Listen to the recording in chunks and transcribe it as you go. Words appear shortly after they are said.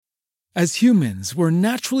As humans, we're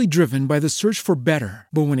naturally driven by the search for better.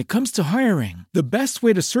 But when it comes to hiring, the best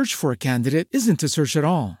way to search for a candidate isn't to search at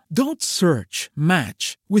all. Don't search,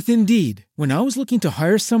 match with Indeed. When I was looking to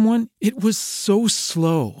hire someone, it was so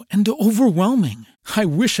slow and overwhelming. I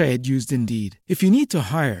wish I had used Indeed. If you need to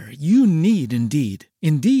hire, you need Indeed.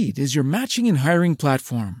 Indeed is your matching and hiring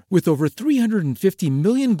platform with over 350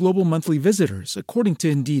 million global monthly visitors, according to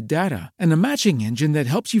Indeed data, and a matching engine that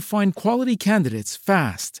helps you find quality candidates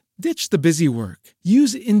fast. Ditch the busy work.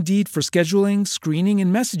 Use Indeed for scheduling, screening,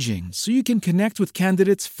 and messaging so you can connect with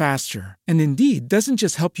candidates faster. And Indeed doesn't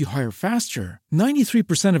just help you hire faster.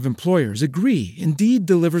 93% of employers agree Indeed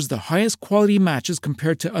delivers the highest quality matches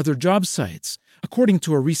compared to other job sites, according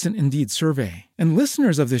to a recent Indeed survey. And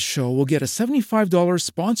listeners of this show will get a $75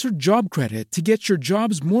 sponsored job credit to get your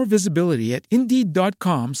jobs more visibility at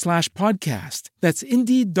Indeed.com/podcast. That's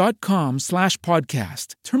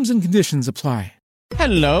Indeed.com/podcast. Terms and conditions apply.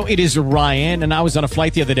 Hello, it is Ryan, and I was on a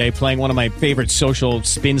flight the other day playing one of my favorite social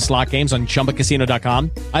spin slot games on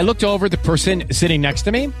ChumbaCasino.com. I looked over at the person sitting next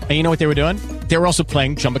to me, and you know what they were doing? They were also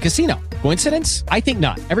playing Chumba Casino. Coincidence? I think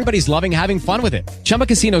not. Everybody's loving having fun with it. Chumba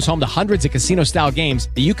Casino is home to hundreds of casino-style games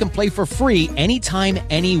that you can play for free anytime,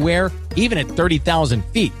 anywhere, even at 30,000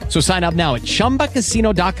 feet. So sign up now at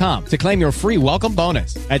ChumbaCasino.com to claim your free welcome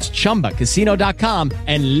bonus. That's ChumbaCasino.com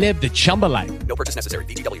and live the Chumba life. No purchase necessary.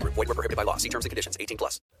 VGW. Void where prohibited by law. See terms and conditions.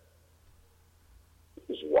 18+.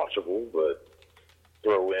 It's watchable, but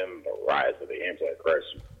throw in the rise of the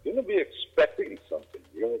Antichrist. You're going to be expecting something.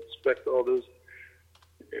 You're going to expect all this,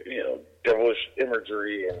 devilish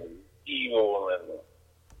imagery and evil and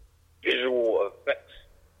visual effects.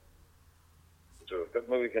 So if that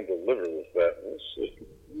movie can deliver with that, we'll see.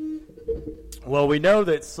 Well, we know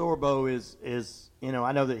that Sorbo is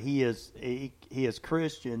I know that he is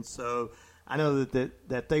Christian, so I know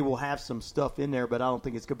that they will have some stuff in there, but I don't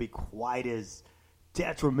think it's going to be quite as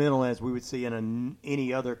detrimental as we would see in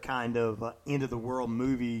any other kind of end of the world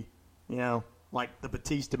movie, like the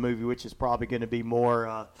Batista movie, which is probably going to be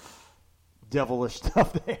more devilish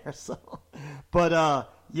stuff there. So, but I've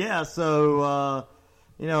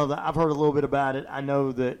heard a little bit about it. I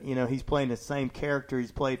know that he's playing the same character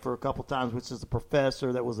he's played for a couple times, which is a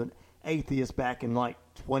professor that was an atheist back in like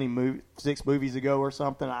 6 movies ago or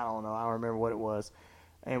something. I don't know. I don't remember what it was.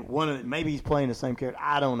 And maybe he's playing the same character.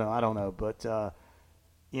 I don't know. But so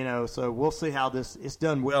we'll see how it's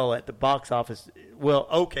done well at the box office. Well,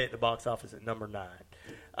 okay at the box office at number 9.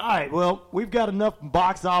 All right. Well, we've got enough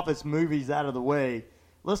box office movies out of the way.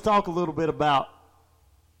 Let's talk a little bit about.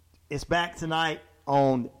 It's back tonight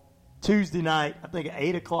on Tuesday night. I think at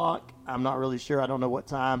 8 o'clock. I'm not really sure. I don't know what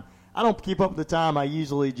time. I don't keep up with the time. I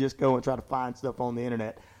usually just go and try to find stuff on the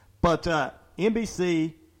internet. But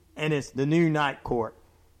NBC, and it's the new Night Court.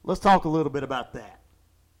 Let's talk a little bit about that.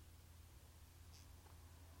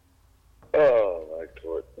 Oh, Night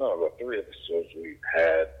Court. About 3 episodes we've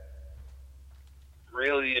had.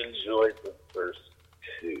 Really enjoyed the first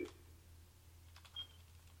 2.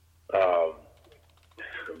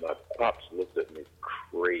 My pops looked at me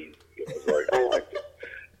crazy. I was like, I like it.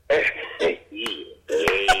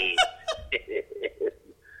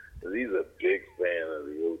 He's a big fan of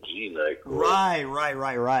the OG Night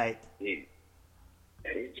Court. Right. He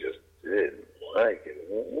just didn't like it.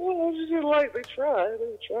 Well, he didn't like it. They tried. It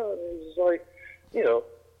was like,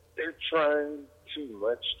 they're trying too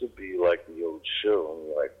much to be like the old show.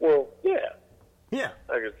 I'm like, well, yeah,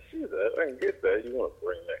 I can see that. I can get that. You want to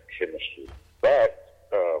bring that chemistry back.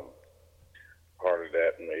 Part of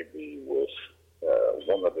that may be with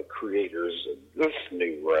one of the creators of this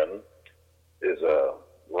new run is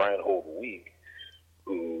Reinhold Week,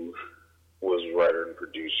 who was writer and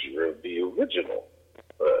producer of the original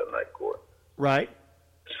Night Court. Right.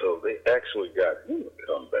 So they actually got him to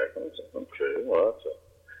come back. And I was like, okay, well, that's an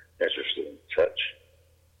interesting touch.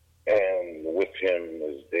 And with him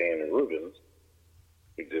is Dan Rubens,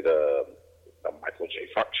 who did a Michael J.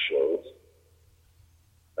 Fox show,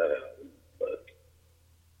 a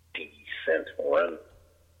decent run.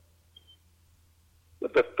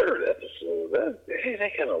 But the third episode,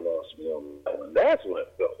 they kind of lost me on that one. That's when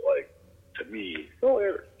it felt like, to me,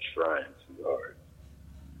 they're trying too hard.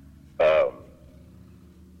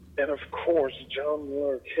 And of course, John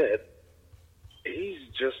Larroquette, he's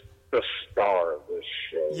just the star of this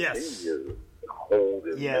show. Yes. He is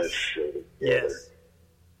holding this show together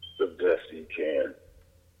the best he can.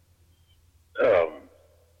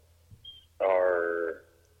 Our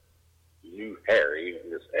new Harry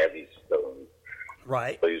is Abby Stone.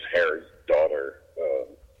 Right. Plays Harry's daughter,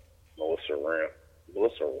 Melissa Roach,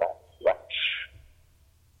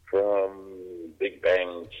 from Big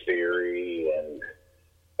Bang Theory and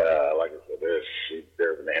like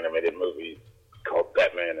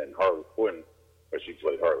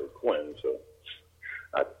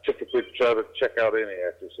try to check out any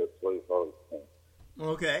actress that plays Harley Quinn.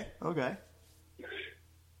 Okay.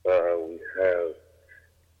 We have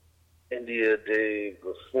India Day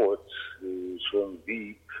Beaufort, who's from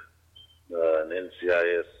Veep, in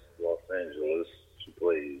NCIS Los Angeles. She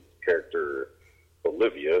plays character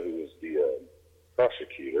Olivia, who is the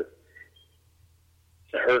prosecutor.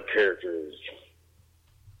 Her character is,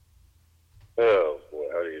 oh boy,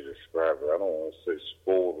 how do you describe her? I don't want to say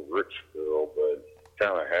spoiled rich girl, but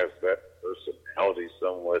kind of has that personality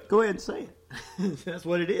somewhat. Go ahead and say it. That's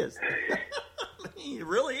what it is. I mean, it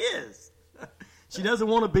really is. She doesn't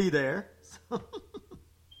want to be there. We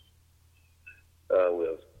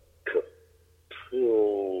have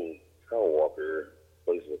Kapil Talwalkar,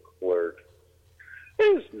 plays a clerk.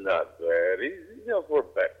 He's not bad. For a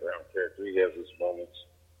background character, he has his moments.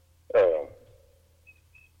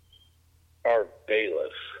 Our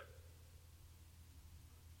bailiff,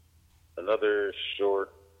 another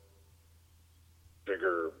short,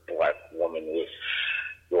 bigger black woman with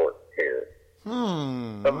short hair.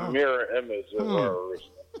 A mirror image of our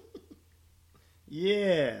original.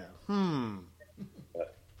 Yeah. And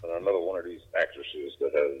another one of these actresses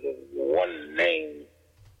that has the one name,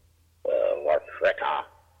 Lartreka.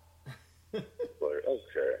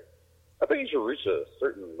 Okay. I think you should reach a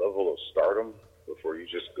certain level of stardom before you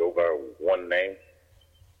just go by one name.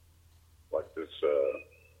 Like this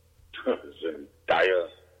Zendaya,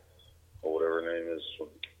 or whatever her name is, from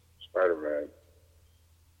Spider-Man.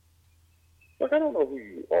 Like, I don't know who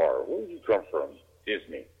you are. Where did you come from?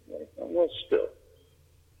 Disney. Like, well, still.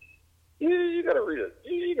 You gotta read it.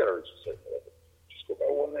 You gotta reach a certain level. Just go by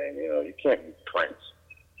one name. You can't be Prince.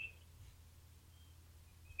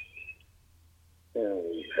 And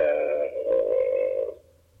we have,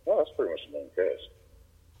 that's pretty much the main cast.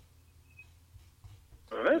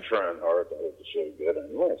 And they're trying hard to hold the show together.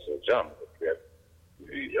 And like I said, John,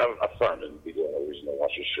 I find him to be the only reason to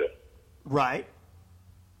watch the show. Right.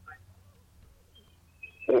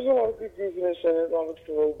 There's a lot of good goofiness in it, a lot of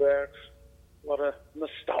throwbacks, a lot of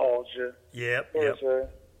nostalgia. Yep. It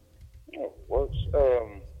works.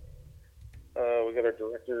 We got our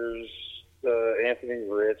directors, Anthony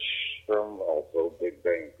Rich from also Big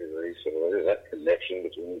Bang Theory, so there's that connection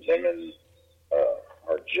between him and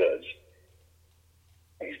our judge.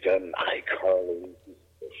 He's done iCarly,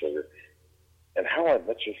 and How I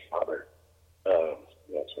Met Your Father.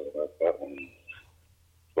 We'll talk about that one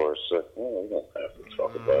for a second. Well, we don't have to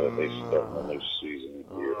talk about it. They started a new season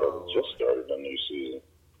here. They just started a new season.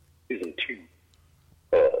 Season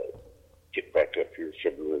 2. Get back up here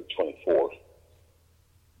February 24th.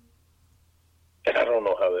 And I don't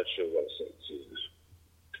know how that show got a second season.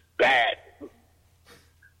 Bad.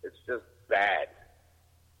 It's just bad.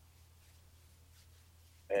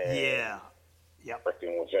 And Yeah. Yep.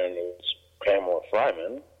 working with him is Pamela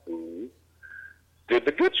Fryman, who did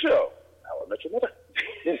The Good Show. How I Met Your Mother.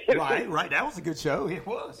 Right. That was a good show. It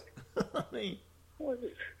was. I mean, Well,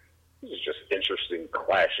 this is just interesting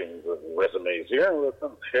clashings of resumes here.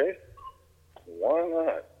 Okay, why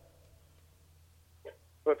not?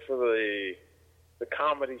 But for the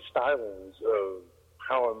comedy stylings of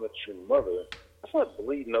How I Met Your Mother, that's not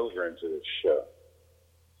bleeding over into this show.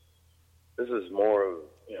 This is more of,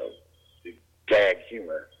 the gag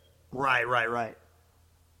humor. right.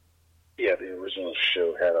 Yeah, the original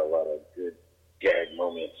show had a lot of good gag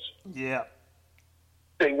moments. Yeah.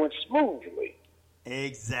 They went smoothly.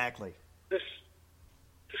 Exactly. This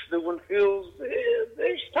new one feels,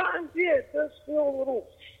 there's times, it does feel a little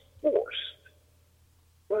forced,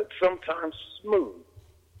 but sometimes smooth.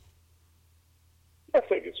 I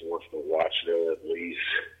think it's worth the watch, though, at least.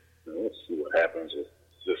 Let's see what happens with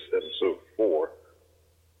this episode 4.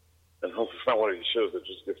 And hope it's not one of these shows that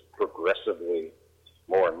just gets progressively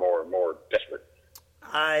more and more and more desperate.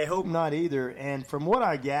 I hope not either. And from what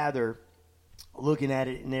I gather, looking at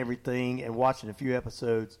it and everything and watching a few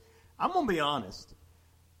episodes, I'm going to be honest.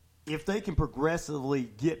 If they can progressively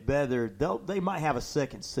get better, they might have a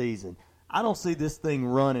second season. I don't see this thing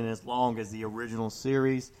running as long as the original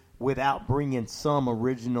series without bringing some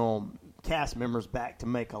original cast members back to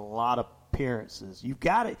make a lot of appearances. You've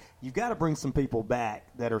got to bring some people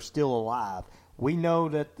back that are still alive. We know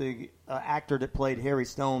that the actor that played Harry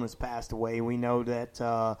Stone has passed away. We know that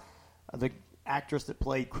the actress that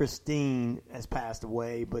played Christine has passed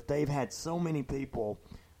away. But they've had so many people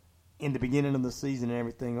in the beginning of the season and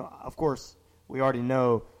everything. Of course, we already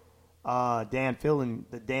know Dan Fielding.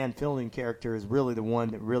 The Dan Fielding character is really the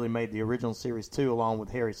one that really made the original series too, along with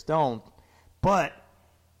Harry Stone. But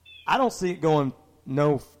I don't see it going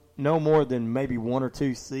no more than maybe 1 or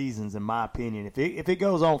 2 seasons, in my opinion. If it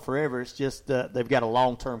goes on forever, it's just they've got a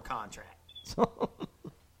long-term contract. So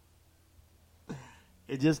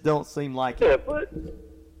It just don't seem like Yeah, it. but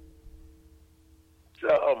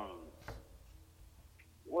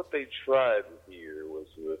what they tried here was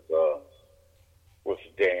with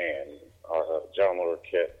Dan, John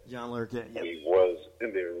Larroquette. John Larroquette, yep. He was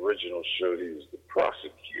in the original show. He was the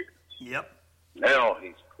prosecutor. Yep. Now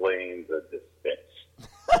he's playing the defense.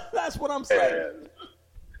 That's what I'm saying. And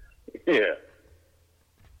yeah,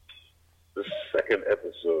 the second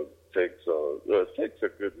episode takes a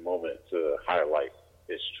good moment to highlight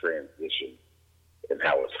his transition and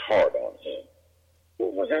how it's hard on him.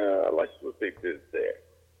 Well, I like what they did there.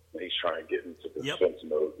 He's trying to get into defense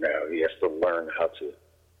mode now. He has to learn how to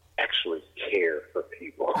actually care for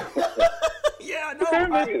people. Yeah, no.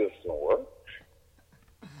 Maybe this will work.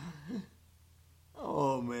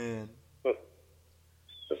 Oh, man.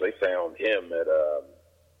 Because they found him at,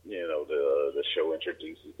 the show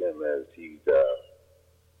introduces him as he's,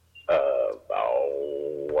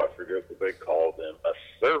 I forget what they called him, a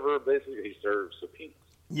server, basically. He serves subpoenas.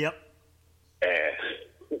 Yep. And,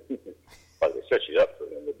 like, they set you up for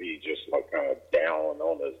him to be just, like, kind of down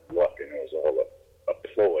on his luck, and it was all a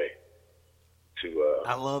ploy to,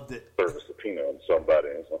 I loved it. serve a subpoena on somebody.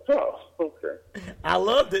 And it's like, oh, okay. I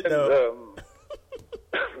loved it, And, though.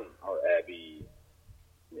 our Abby,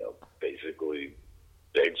 basically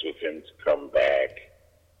begs with him to come back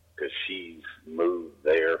because she's moved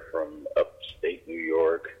there from upstate New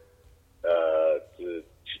York.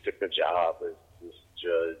 She took a job as this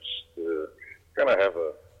judge to kind of have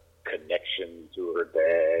a connection to her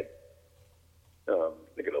dad.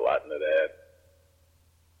 They get a lot into that.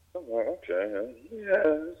 I'm like, okay,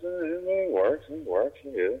 it works,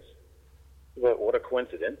 yes. But what a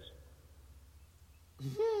coincidence.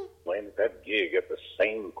 Landed that gig at the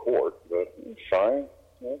same court, but fine.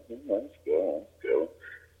 Let's go.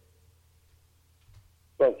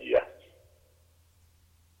 But yeah.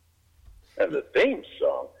 And the theme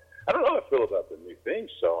song, I don't know how I feel about the new theme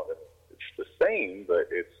song. It's the same, but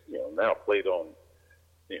it's now played on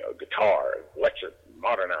guitar, electric,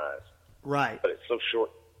 modernized. Right. But it's so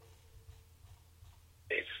short.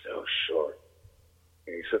 It's so short.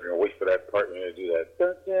 And you sit there and wait for that part when you do that. Da,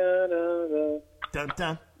 da, da, da. Dun,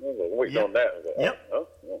 dun. I was like, waiting Yep. on that. I was like, Yep. Oh,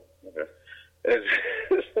 okay. It's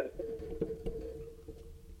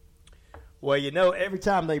Well, every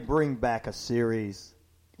time they bring back a series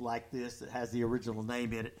like this that has the original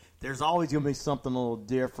name in it, there's always going to be something a little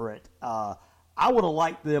different. I would have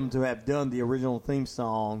liked them to have done the original theme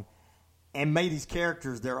song and made these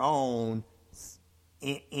characters their own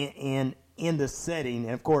in the setting,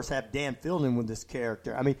 and of course have Dan Fielding with this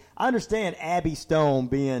character. I mean, I understand Abby Stone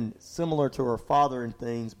being similar to her father and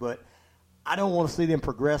things, but I don't want to see them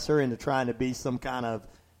progress her into trying to be some kind of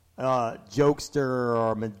jokester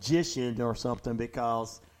or magician or something,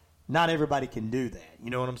 because not everybody can do that. You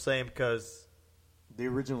know what I'm saying? Because the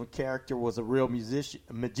original character was a real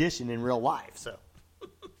magician in real life. So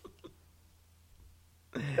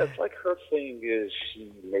It's like her thing is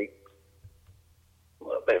she makes,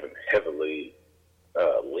 well, they haven't heavily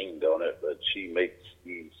leaned on it, but she makes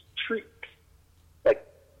these treats, like,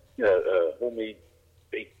 homemade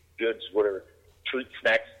baked goods, whatever, treat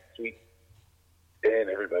snacks, sweets, and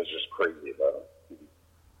everybody's just crazy about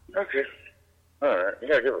it. Okay. All right. You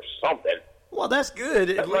got to give her something. well, that's good.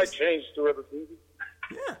 That At might least, change to other things.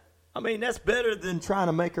 yeah. I mean, that's better than trying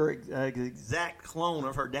to make her an exact clone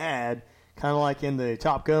of her dad, kind of like in the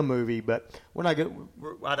Top Gun movie. But we're not going.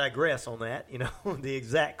 I digress on that. The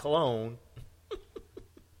exact clone.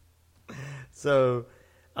 So,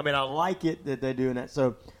 I mean, I like it that they're doing that.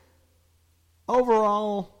 So,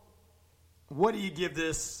 overall, what do you give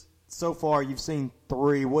this so far? You've seen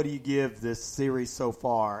 3. What do you give this series so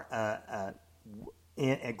far,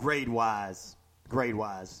 grade-wise,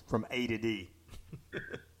 from A to D?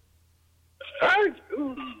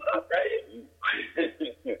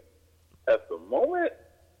 At the moment,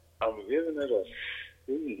 I'm giving it a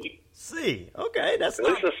C. C. Okay, that's It's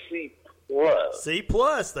not a C plus. C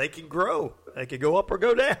plus. They can grow. They can go up or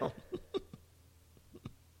go down.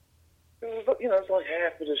 It's like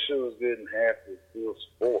half of the show is good and half is feels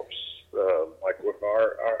forced. Like with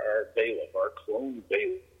our bailiff, our clone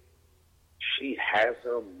bailiff, she has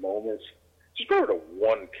her moments. She's probably the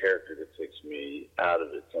one character that takes me out of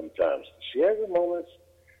it sometimes. She has her moments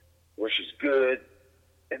where she's good,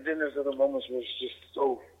 and then there's other moments where it's just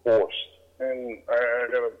so forced. And I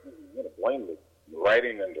gotta blame the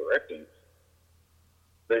writing and directing.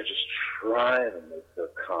 They're just trying to make her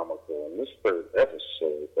comical. In this third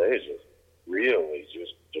episode, they just really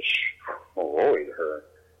just destroyed her.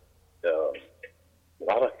 A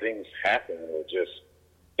lot of things happen that just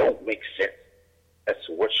don't make sense as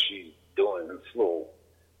to what she's doing. This little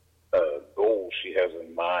goal she has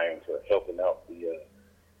in mind for helping out the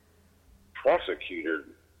prosecutor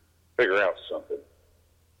figure out something.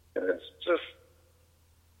 And it's just,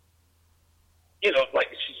 like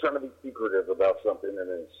she's trying to be secretive about something, and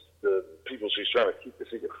it's the people she's trying to keep the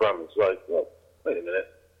secret from. It's like, well, wait a minute.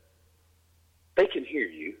 They can hear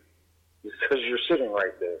you because you're sitting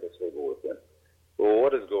right there at the table with them. Well,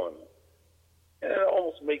 what is going on? And it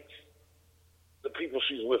almost makes the people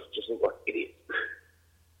she's with just look like idiots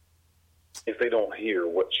if they don't hear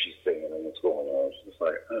what she's saying and what's going on. It's just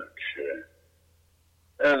like, okay.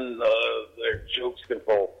 And their jokes can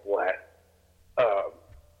fall flat. I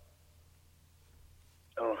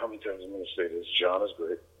don't know how many times I'm going to say this. John is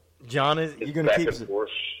great. John is. You're going to keep. Back and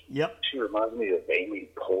forth. Yep. She reminds me of Amy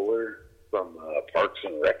Poehler from Parks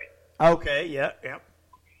and Rec. Okay. Yeah. Yep.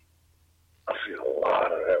 I see a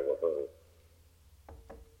lot of that with her.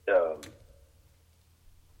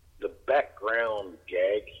 The background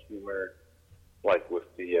gag humor, like with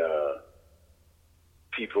the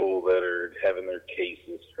people that are having their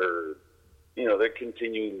cases heard, they're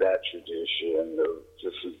continuing that tradition of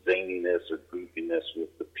just zaniness or goofiness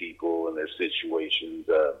with the people and their situations.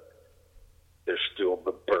 There's still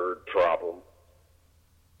the bird problem.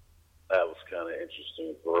 That was kind of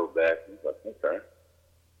interesting throwback. Okay.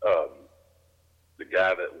 The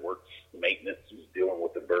guy that works maintenance who's dealing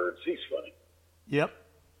with the birds, he's funny. Yep.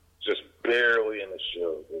 Just barely in the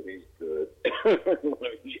show, but he's good.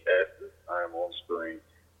 When he has his time on screen,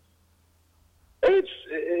 it's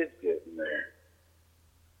getting there.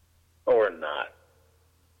 Or not.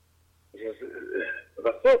 I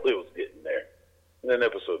thought it was getting there. And then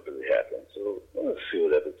episode 3 happened. So let's see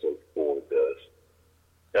what episode 4 does.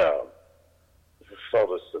 If I saw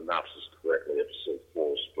the synopsis correctly, episode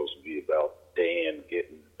 4 is supposed to be about Dan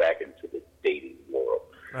getting back into the dating world.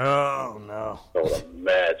 Oh, no. So I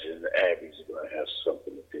imagine Abby's going to have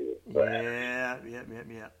something to do with that.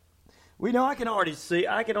 Yeah. We know I can already see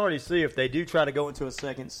if they do try to go into a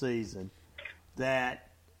second season that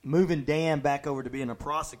moving Dan back over to being a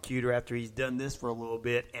prosecutor after he's done this for a little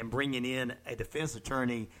bit and bringing in a defense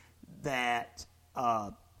attorney that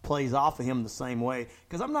plays off of him the same way,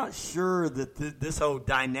 because I'm not sure that this whole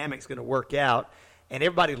dynamic's going to work out. And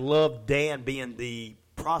everybody loved Dan being the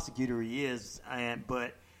prosecutor he is,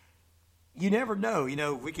 but you never know.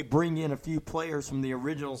 We could bring in a few players from the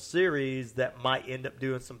original series that might end up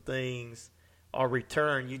doing some things or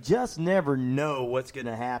return. You just never know what's going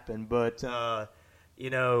to happen. But,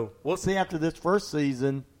 we'll see after this first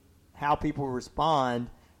season how people respond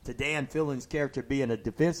to Dan Filling's character being a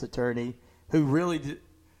defense attorney who really,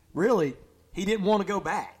 he didn't want to go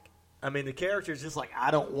back. I mean, the character's just like,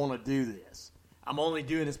 I don't want to do this. I'm only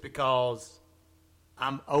doing this because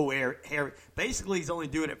Harry. Basically, he's only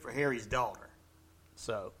doing it for Harry's daughter.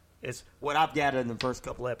 So it's what I've gathered in the first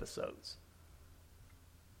couple episodes.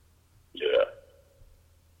 Yeah.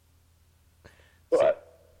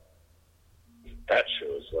 But that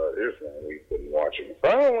shows, here's one we've been watching.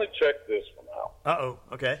 Finally checked this one out. Uh-oh.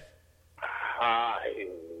 Okay. I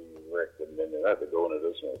recommend it. I have to go into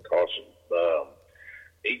this one with caution.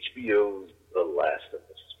 HBO's The Last of Us.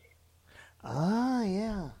 Ah,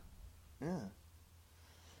 yeah.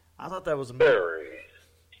 I thought that was very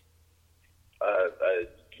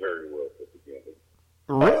well put together.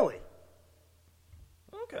 Really?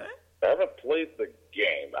 Okay. I haven't played the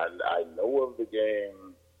game. I know of the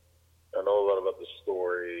game. I know a lot about the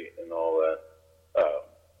story and all that.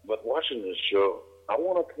 But watching this show, I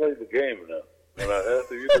want to play the game now. And I have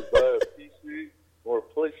to either buy a PC or a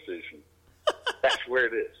PlayStation. That's where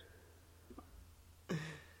it is.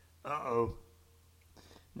 Uh-oh.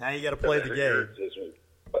 Now you got to play the game.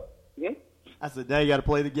 I said, now you got to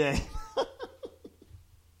play the game.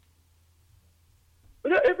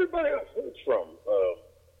 But everybody I've heard from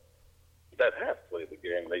that have played the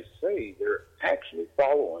game, they say they're actually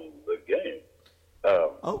following the game.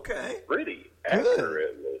 Okay. Pretty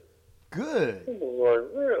accurately. Good.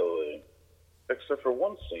 Like, really? Except for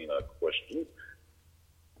one scene I questioned.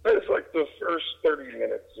 It's like the first 30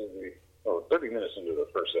 minutes into the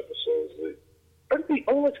first episode. That's the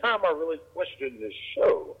only time I really questioned this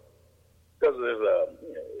show. Because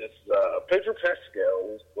it's Pedro Pascal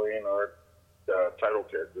who's playing our title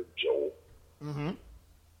character, Joel. Mm-hmm.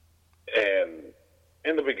 And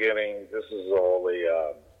in the beginning, this is all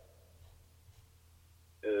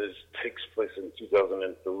it takes place in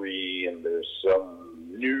 2003, and there's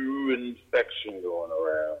some new infection going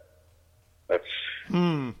around that's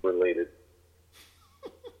related.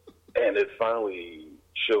 And it finally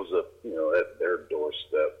shows up, at their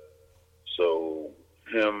doorstep. So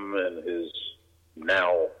him and his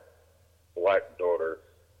now black daughter,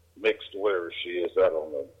 mixed whatever she is, I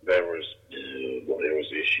don't know, never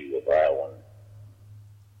issue of Iowa.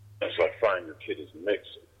 It's like, find your kid is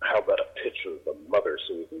mixed. How about a picture of the mother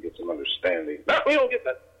so we can get some understanding? No, we don't get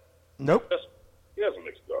that. Nope. He has a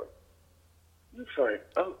mixed daughter. It's like,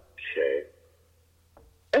 okay.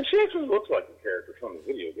 And she actually looks like the character from the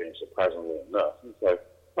video game, surprisingly enough. It's like,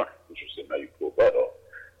 interesting how you pulled that off.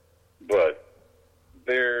 But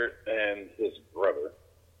there and his brother,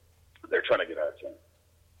 they're trying to get out of town.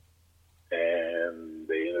 And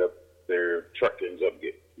their truck ends up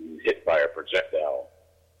getting hit by a projectile.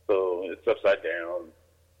 So it's upside down,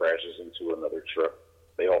 crashes into another truck.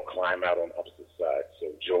 They all climb out on opposite sides.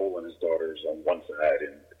 So Joel and his daughter's on one side,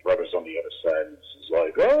 and the brother's on the other side. And she's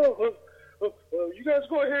like, you guys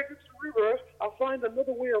go ahead and get to the river. I'll find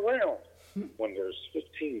another way around. When there's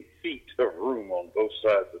 15 feet of room on both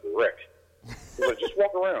sides of the wreck. He's like, just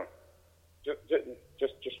walk around.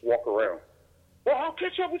 Just walk around. Well, I'll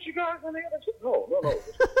catch up with you guys on the other side. No.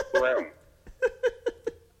 Just walk around.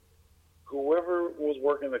 Whoever was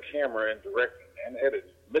working the camera and directing and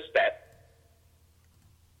editing missed that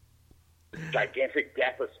gigantic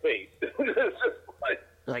gap of space. It's just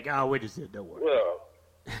like, oh, we just did, don't worry. Well,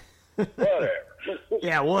 whatever.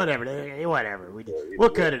 Yeah, whatever. We'll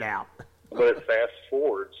cut it out. But it fast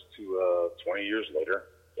forwards to 20 years later,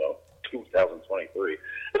 so 2023.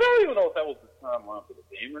 And I don't even know if that was the timeline for the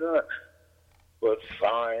game or not. But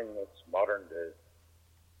fine, it's modern day.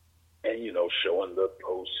 And, showing the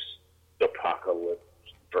post-apocalypse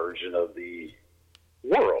version of the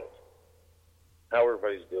world. How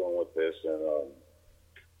everybody's dealing with this. And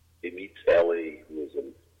he meets Ellie, who is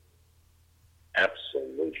an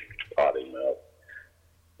absolute potty mouth.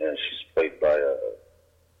 And she's played by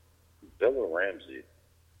Bella Ramsey.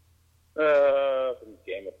 From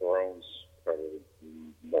Game of Thrones, probably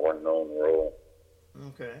more known role.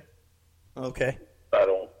 Okay. I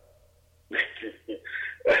don't.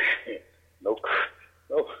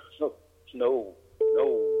 no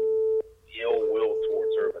ill will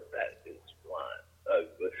towards her, but that is blind.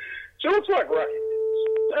 She looks like Rocky.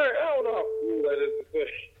 I don't know how cool that is to say.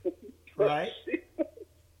 Right.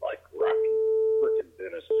 Like Rocky freaking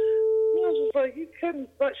Dennis. I was just like, you couldn't.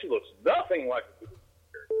 But she looks nothing like a good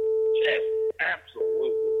character. Just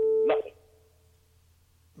absolutely nothing.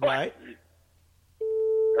 Right.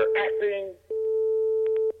 Her acting,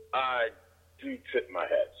 I do tip my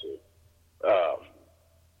hat to.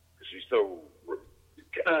 She's so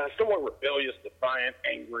somewhat rebellious, defiant,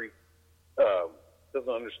 angry. Doesn't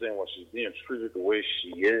understand why she's being treated the way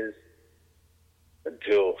she is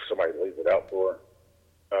until somebody lays it out for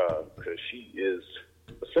her. Because she is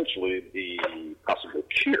essentially the possible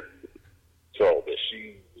cure to all this.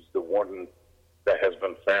 She's the one that has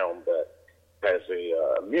been found that has a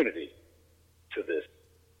immunity to this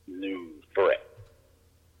new threat.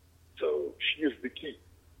 So she is the key.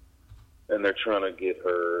 And they're trying to get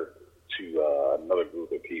her to another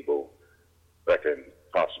group of people that can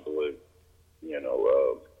possibly,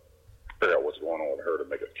 figure out what's going on with her to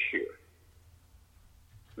make a cure.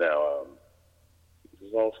 Now, this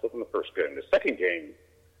is all stuff in the first game. The second game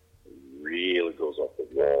really goes off the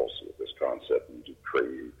walls with this concept and do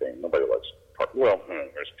crazy things. Nobody likes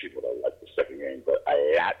there's people that like the second game, but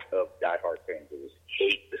a lot of diehard fans just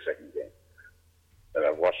hate the second game. And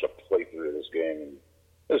I've watched a playthrough of this game, and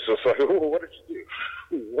it's just like, what did you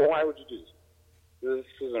do? Why would you do this? This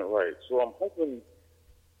isn't right. So I'm hoping,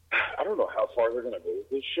 I don't know how far they're going to go with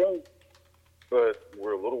this show, but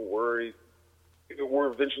we're a little worried.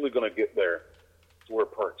 We're eventually going to get there to where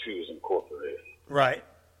part 2 is incorporated. Right.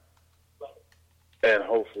 And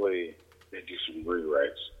hopefully they do some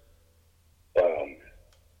rewrites.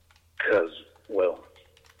 Because,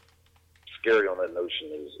 scary on that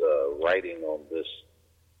notion is writing on this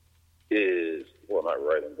is, not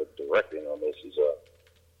writing, but directing on this is,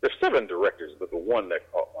 there's 7 directors, but the one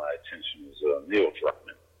that caught my attention is Neil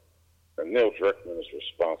Druckmann. And Neil Druckmann is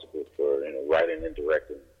responsible for writing and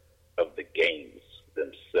directing of the games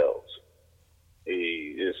themselves.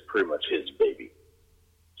 He is pretty much his baby.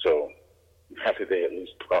 So I'm happy they at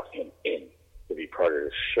least brought him in to be part of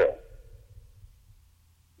the show.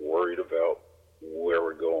 Worried about where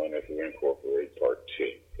we're going if we incorporate part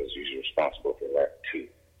 2, because he's responsible for Act 2.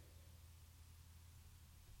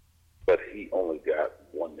 But he only got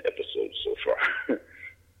 1 episode so far.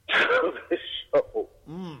 So the show, oh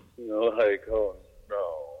no.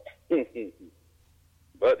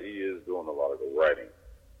 But he is doing a lot of the writing.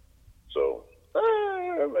 So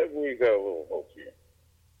maybe we got a little hope here.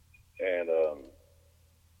 And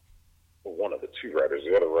one of the 2 writers,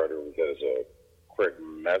 the other writer we got is Craig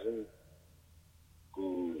Mazin,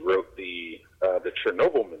 who wrote the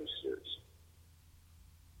Chernobyl miniseries.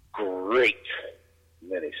 Great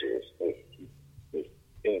miniseries.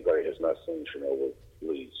 anybody has not seen Chernobyl,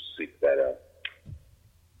 please seek that out.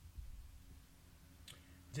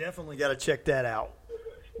 Definitely got to check that out.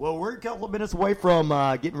 Well, we're a couple of minutes away from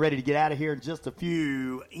getting ready to get out of here in just a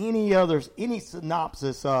few. Any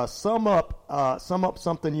synopsis? Sum up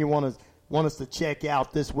something you want us to check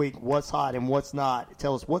out this week. What's hot and what's not?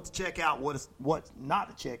 Tell us what to check out, what's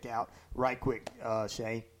not to check out. Right quick,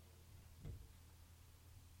 Shane.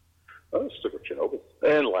 I'll stick with Chernobyl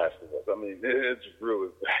and Last of Us. I mean, it's really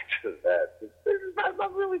back to that. I'm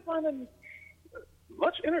not really finding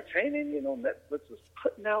much entertaining. You know, Netflix is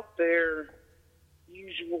putting out their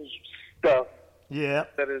usual stuff. Yeah.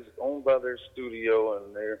 That is owned by their studio,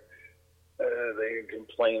 and they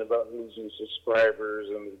complain about losing subscribers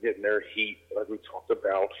and getting their heat, like we talked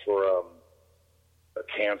about for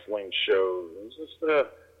canceling shows. It's just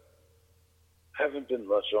haven't been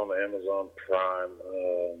much on Amazon Prime.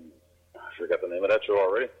 I forgot the name of that show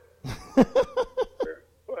already.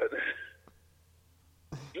 But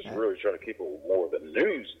just really trying to keep it more of the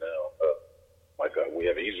news now. We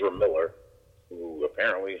have Ezra Miller, who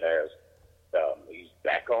apparently he's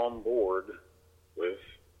back on board with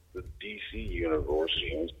the DC universe.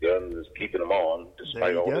 James Gunn is keeping him on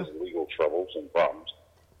despite all his legal troubles and problems.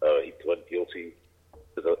 He pled guilty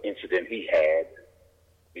to the incident he had,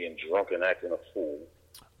 being drunk and acting a fool.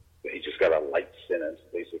 He just got a light sentence,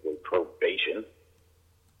 basically probation.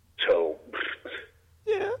 So,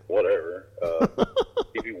 whatever.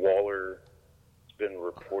 Phoebe Waller has been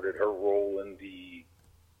reported her role in the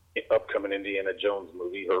upcoming Indiana Jones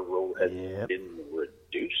movie. Her role has been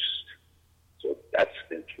reduced. So that's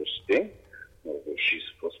interesting. She's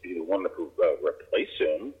supposed to be the one to replace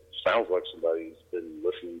him. Sounds like somebody's been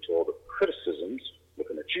listening to all the criticisms.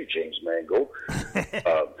 Looking at you, James Mangold.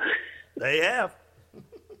 They have.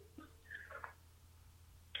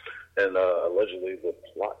 And allegedly the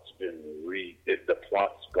plot's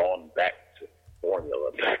gone back to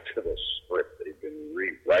formula, back to the script. They've been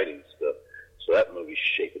rewriting stuff. So that movie's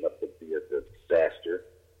shaping up to be a disaster.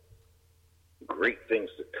 Great things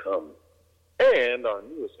to come. And our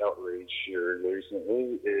newest outrage here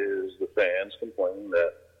recently is the fans complaining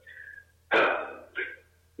that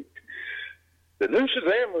the new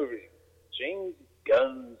Shazam movie, James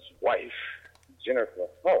Gunn's wife, Jennifer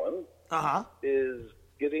Holland, is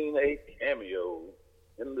getting a cameo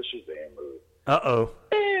in the Shazam movie. Uh-oh.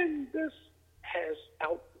 And this has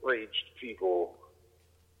outraged people.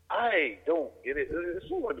 I don't get it.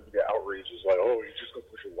 It's not going to be the outrage. It's like, oh, you're just going to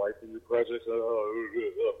put your wife in your project.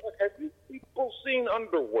 Have you people seen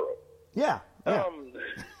Underworld? Yeah.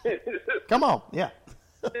 Come on. Yeah.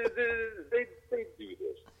 they do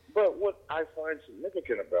this. But what I find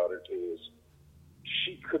significant about it is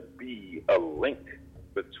she could be a link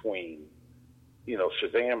between,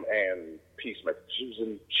 Shazam and Peacemaker. She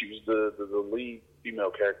was the lead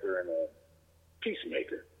female character in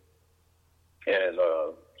Peacemaker and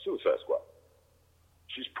Suicide Squad.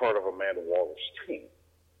 She's part of Amanda Waller's team,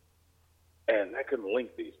 and that can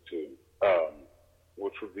link these two,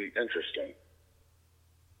 which would be interesting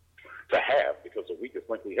to have, because the weakest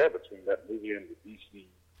link we had between that movie and the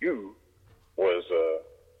DCU was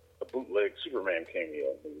a bootleg Superman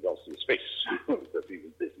cameo, and you don't see his face because he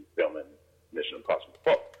was busy filming Mission Impossible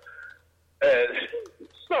 4. And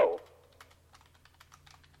so,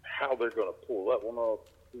 how they're going to pull up, well,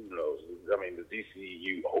 who knows? I mean, the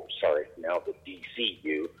DCU, now the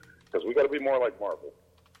DCU, because we got to be more like Marvel.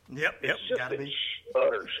 Yep, it's just gotta be.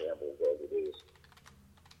 utter shambles as it is.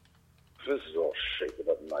 This is all shaping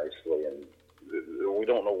up nicely, and we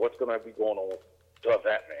don't know what's going to be going on with the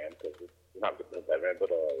Batman, because it's not the Batman, but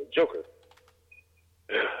Joker.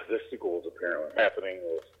 This sequel is apparently happening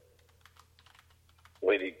with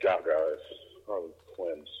Lady Gaga's Harley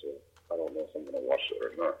Quinn, so I don't know if I'm going to watch it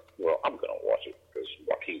or not. Well, I'm going to watch it because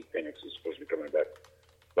Joaquin Phoenix is supposed to be coming back,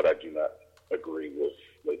 but I do not agree with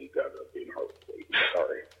Lady Gaga being Harley Quinn.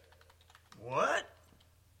 Sorry. What?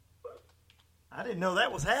 I didn't know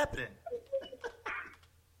that was happening.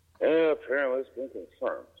 Yeah, apparently it's been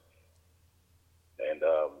confirmed. And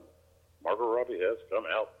Margot Robbie has come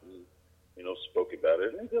out and, spoke about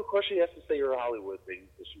it. And of course she has to say her Hollywood thing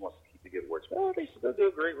because she wants to keep the good words. Oh, they still do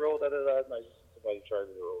a great role. Nice to see somebody try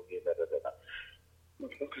the role again.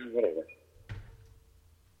 Okay, whatever.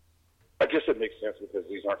 I guess it makes sense because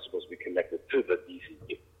these aren't supposed to be connected to the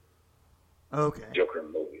DCU. Okay. Joker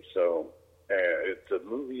movie. So it's a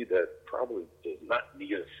movie that probably does not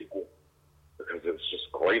need a sequel because it's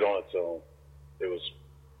just great on its own. It was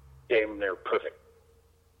damn near perfect.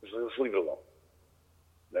 Just let's leave it alone.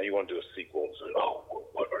 Now you want to do a sequel and say, oh, well,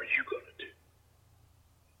 what are you going to do?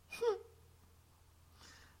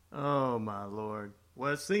 Oh, my Lord.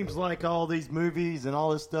 Well, it seems like all these movies and all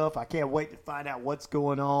this stuff, I can't wait to find out what's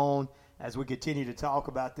going on as we continue to talk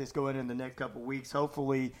about this going in the next couple of weeks.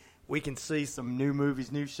 Hopefully, we can see some new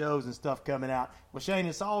movies, new shows, and stuff coming out. Well, Shane,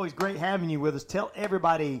 it's always great having you with us. Tell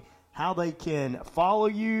everybody how they can follow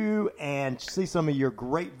you and see some of your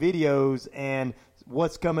great videos and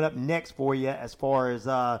what's coming up next for you as far as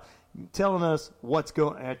telling us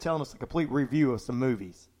telling us a complete review of some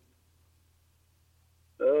movies.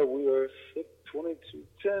 We are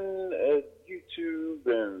 2210 at YouTube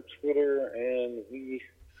and Twitter, and we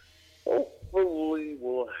hopefully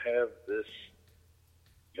will have this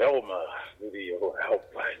Velma video out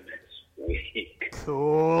by next week.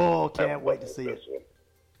 Cool. Can't wait to see it.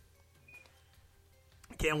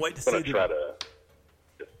 Can't wait to see it. I'm going to try to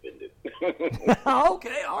defend it.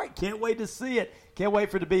 Okay, all right. Can't wait to see it. Can't wait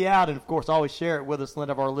for it to be out. And, of course, always share it with us. Let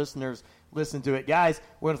our listeners listen to it. Guys,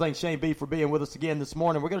 we want to thank Shane B. for being with us again this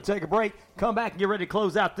morning. We're going to take a break, come back, and get ready to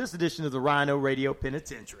close out this edition of the Rhino Radio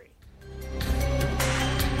Penitentiary.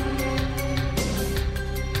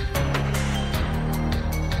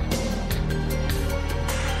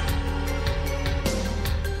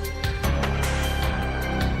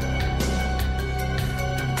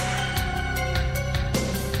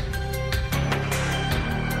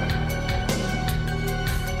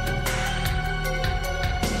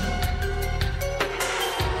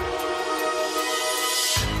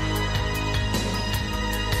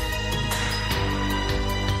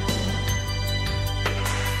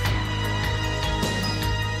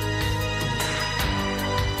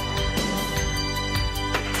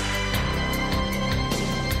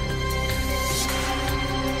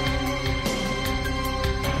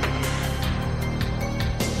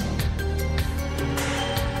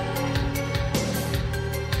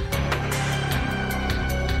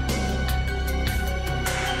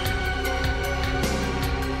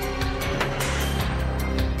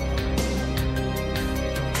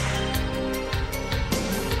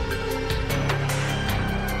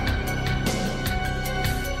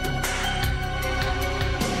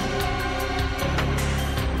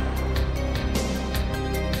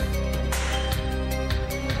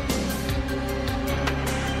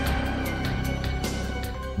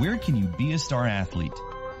 Where can you be a star athlete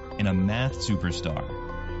and a math superstar?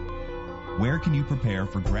 Where can you prepare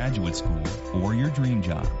for graduate school or your dream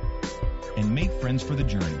job and make friends for the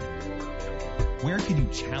journey? Where can you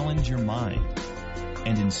challenge your mind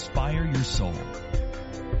and inspire your soul?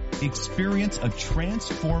 Experience a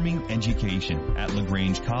transforming education at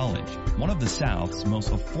LaGrange College, one of the South's most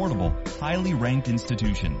affordable, highly ranked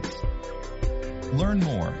institutions. Learn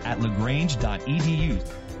more at lagrange.edu.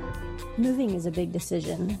 Moving is a big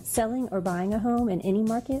decision. Selling or buying a home in any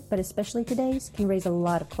market, but especially today's, can raise a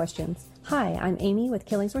lot of questions. Hi, I'm Amy with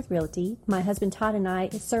Killingsworth Realty. My husband Todd and I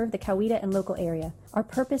serve the Coweta and local area. Our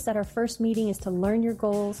purpose at our first meeting is to learn your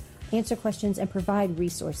goals, answer questions, and provide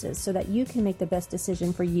resources so that you can make the best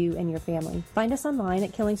decision for you and your family. Find us online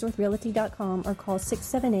at killingsworthrealty.com or call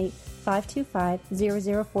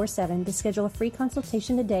 678-525-0047 to schedule a free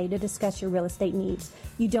consultation today to discuss your real estate needs.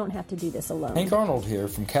 You don't have to do this alone. Hank Arnold here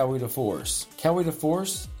from Coweta Force. Coweta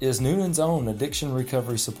Force is Noonan's own addiction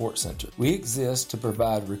recovery support center. We exist to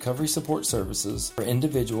provide recovery support services for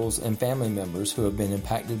individuals and family members who have been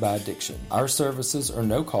impacted by addiction. Our services are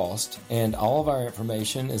no cost, and all of our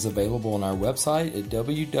information is available on our website at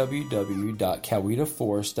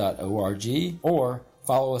www.cowetaforce.org or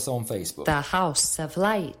follow us on Facebook. The House of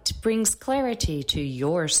Light brings clarity to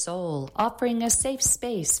your soul, offering a safe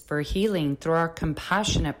space for healing through our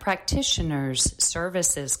compassionate practitioners,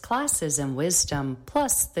 services, classes, and wisdom,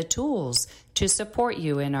 plus the tools to support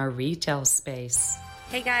you in our retail space.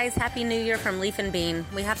 Hey guys, Happy New Year from Leaf and Bean.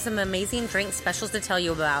 We have some amazing drink specials to tell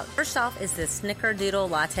you about. First off is the Snickerdoodle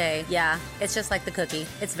Latte. Yeah, it's just like the cookie.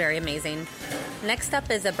 It's very amazing. Next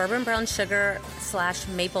up is a bourbon brown sugar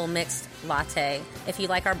 / maple mixed latte. If you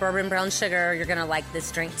like our bourbon brown sugar, you're going to like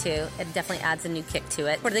this drink too. It definitely adds a new kick to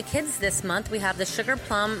it. For the kids this month, we have the Sugar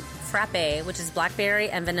Plum Frappe, which is blackberry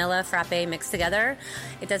and vanilla frappe mixed together.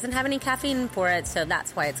 It doesn't have any caffeine for it, so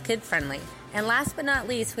that's why it's kid friendly. And last but not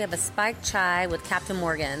least, we have a spiked chai with Captain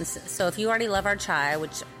Morgan's. So if you already love our chai,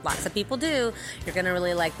 which lots of people do, you're going to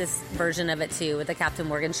really like this version of it too with the Captain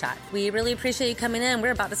Morgan shot. We really appreciate you coming in.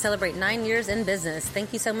 We're about to celebrate 9 years in business.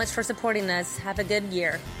 Thank you so much for supporting us. Have a good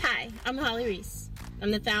year. Hi, I'm Holly Reese.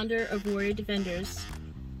 I'm the founder of Warrior Defenders.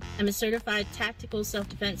 I'm a certified tactical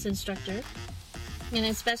self-defense instructor, and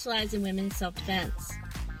I specialize in women's self-defense.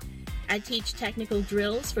 I teach technical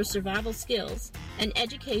drills for survival skills and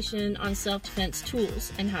education on self-defense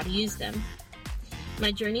tools and how to use them.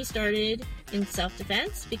 My journey started in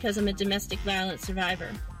self-defense because I'm a domestic violence survivor.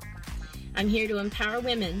 I'm here to empower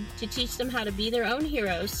women, to teach them how to be their own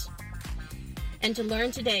heroes, and to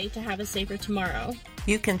learn today to have a safer tomorrow.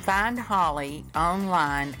 You can find Holly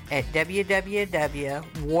online at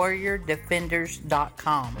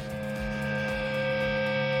www.warriordefenders.com.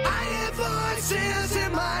 I hear voices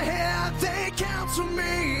in my head, they counsel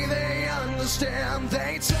me, they understand,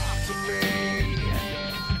 they talk to me.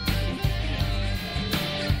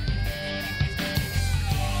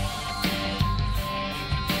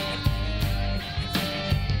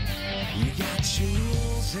 You got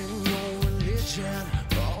tools in your religion,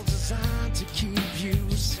 all designed to keep you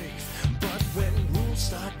safe. But when rules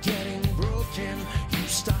start getting broken, you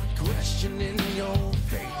start questioning your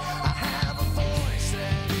faith. I have a voice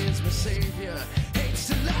that is my savior, hates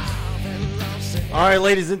to love and loves to hate. All right,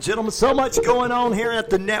 ladies and gentlemen, so much going on here at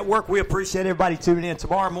the network. We appreciate everybody tuning in.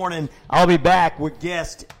 Tomorrow morning, I'll be back with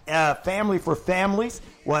guest Family for Families.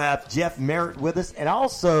 We'll have Jeff Merritt with us, and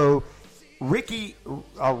also Randy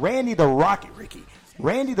the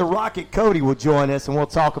Rocket Cody will join us, and we'll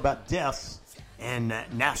talk about deaths and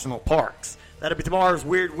national parks. That'll be tomorrow's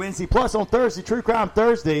Weird Wednesday. Plus, on Thursday, True Crime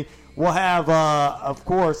Thursday, we'll have, of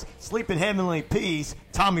course, Sleep in Heavenly Peace.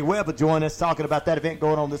 Tommy Webb will join us talking about that event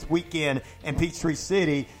going on this weekend in Peachtree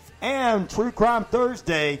City. And True Crime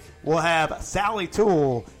Thursday, we'll have Sally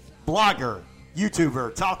Toole, blogger,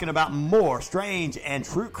 YouTuber, talking about more strange and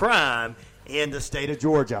true crime in the state of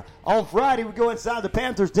Georgia. On Friday, we go inside the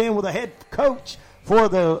Panthers den with a head coach for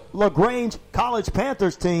the LaGrange College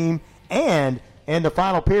Panthers team. And in the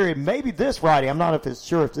final period, maybe this Friday, I'm not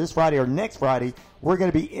sure if this Friday or next Friday, we're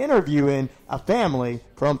going to be interviewing a family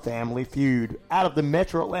from Family Feud out of the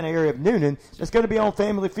metro Atlanta area of Noonan that's going to be on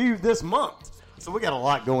Family Feud this month. So we got a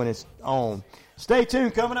lot going on. Stay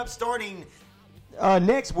tuned. Coming up starting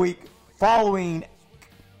next week following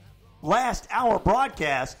last hour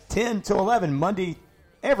broadcast, 10 to 11, Monday,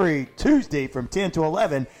 every Tuesday from 10 to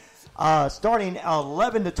 11. Starting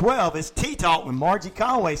 11 to 12 is Tea Talk with Margie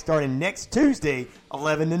Conway starting next Tuesday,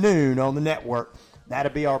 11 to noon on the network.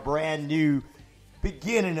 That'll be our brand new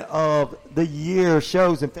beginning of the year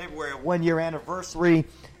shows in February, 1 year anniversary.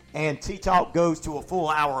 And Tea Talk goes to a full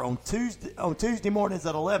hour on Tuesday mornings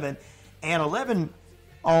at 11 and 11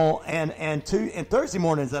 and Thursday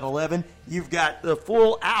mornings at 11, you've got the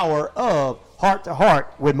full hour of Heart to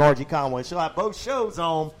Heart with Margie Conway. She'll have both shows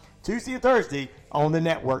on Tuesday and Thursday on the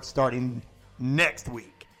network starting next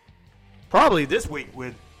week. Probably this week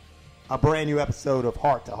with a brand new episode of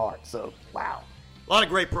Heart to Heart. So, wow. A lot of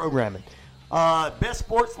great programming. Best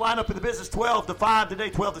sports lineup in the business, 12 to 5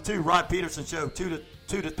 today, 12 to 2, Rod Peterson Show, 2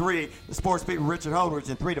 to 3, the sports people, Richard Holdridge,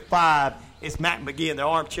 and 3 to 5, it's Matt McGee and the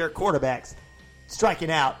armchair quarterbacks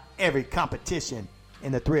striking out every competition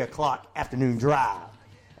in the 3 o'clock afternoon drive.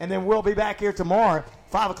 And then we'll be back here tomorrow.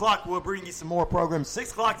 5 o'clock, we'll bring you some more programs.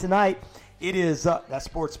 6 o'clock tonight, it is that's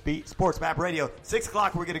Sports Map Radio. 6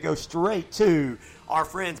 o'clock, we're going to go straight to our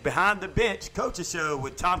friends Behind the Bench Coaches Show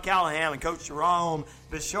with Tom Callahan and Coach Jerome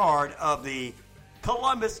Bichard of the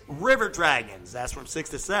Columbus River Dragons. That's from 6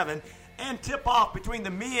 to 7. And tip-off between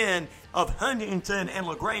the men of Huntington and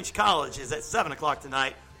LaGrange College is at 7 o'clock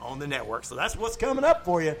tonight on the network. So that's what's coming up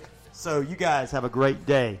for you. So you guys have a great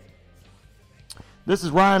day. This is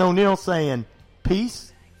Ryan O'Neal saying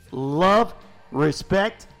peace, love,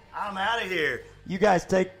 respect. I'm out of here. You guys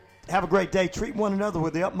have a great day. Treat one another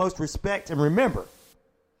with the utmost respect. And remember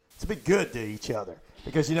to be good to each other.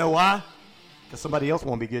 Because you know why? Because somebody else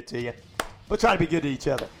won't be good to you. But try to be good to each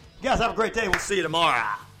other. You guys have a great day. We'll see you tomorrow.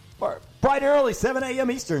 Bright and early, 7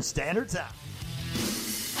 a.m. Eastern Standard Time.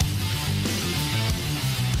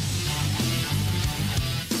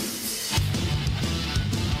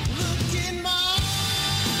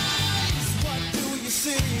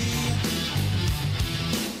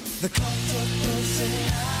 The cult of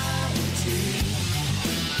personality.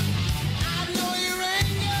 I know your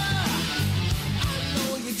anger, I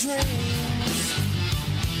know your dreams.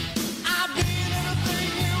 I've been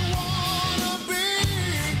everything you wanna be.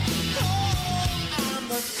 Oh, I'm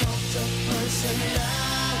the cult of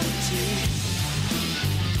personality.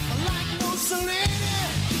 Like Mussolini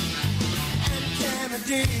and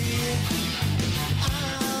Kennedy.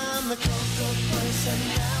 I'm the cult of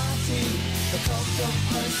personality. The cult of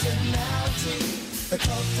personality, the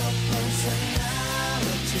cult of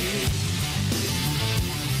personality.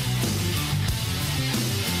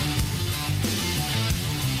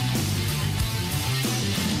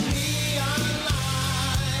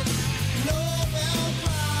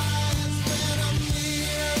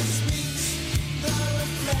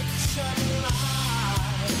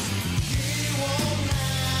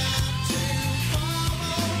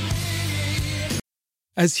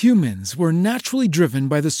 As humans, we're naturally driven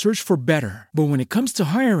by the search for better. But when it comes to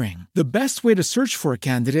hiring, the best way to search for a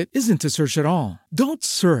candidate isn't to search at all. Don't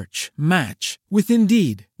search, match with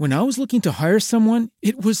Indeed. When I was looking to hire someone,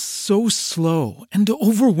 it was so slow and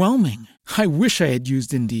overwhelming. I wish I had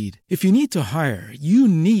used Indeed. If you need to hire, you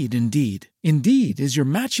need Indeed. Indeed is your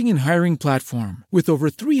matching and hiring platform with over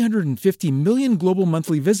 350 million global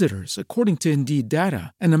monthly visitors, according to Indeed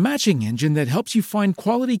data, and a matching engine that helps you find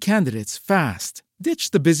quality candidates fast.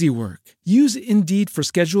 Ditch the busy work. Use Indeed for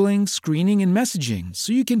scheduling, screening, and messaging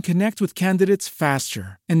so you can connect with candidates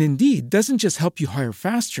faster. And Indeed doesn't just help you hire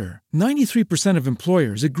faster. 93% of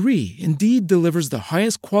employers agree Indeed delivers the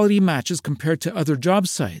highest quality matches compared to other job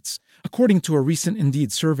sites, according to a recent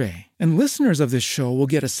Indeed survey. And listeners of this show will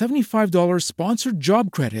get a $75 sponsored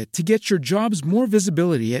job credit to get your jobs more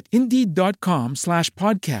visibility at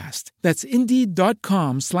Indeed.com/podcast. That's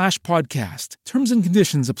Indeed.com/podcast. Terms and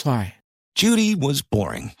conditions apply. Judy was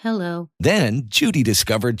boring. Hello. Then Judy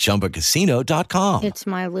discovered ChumbaCasino.com. It's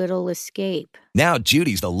my little escape. Now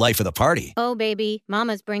Judy's the life of the party. Oh, baby,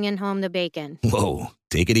 mama's bringing home the bacon. Whoa,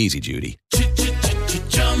 take it easy, Judy.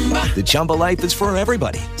 The Chumba life is for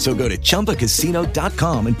everybody. So go to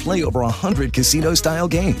ChumbaCasino.com and play over 100 casino-style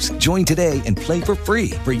games. Join today and play for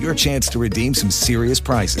free for your chance to redeem some serious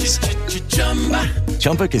prizes.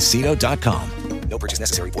 ChumbaCasino.com. No purchase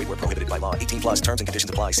necessary. Void where prohibited by law. 18+ terms and conditions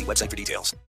apply. See website for details.